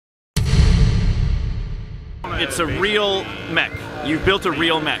It's a real mech. You've built a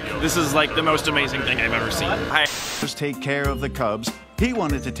real mech. This is like the most amazing thing I've ever seen. Just take care of the cubs. He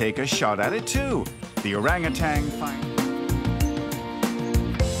wanted to take a shot at it too. The orangutan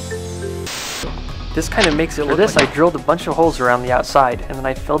This kind of makes it look like I drilled a bunch of holes around the outside, and then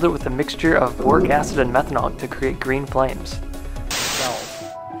I filled it with a mixture of boric acid and methanol to create green flames.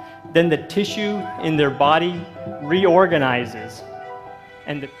 Then the tissue in their body reorganizes,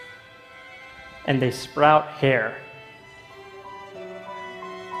 and they sprout hair.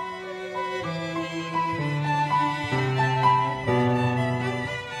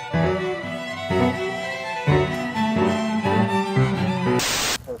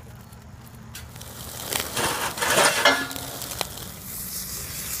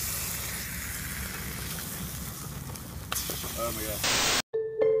 Oh my god.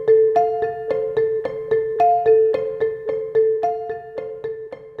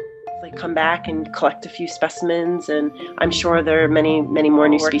 Come back and collect a few specimens, and I'm sure there are many more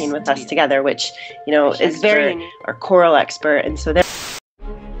new species with us together, which, you know, is very our coral expert, and so they're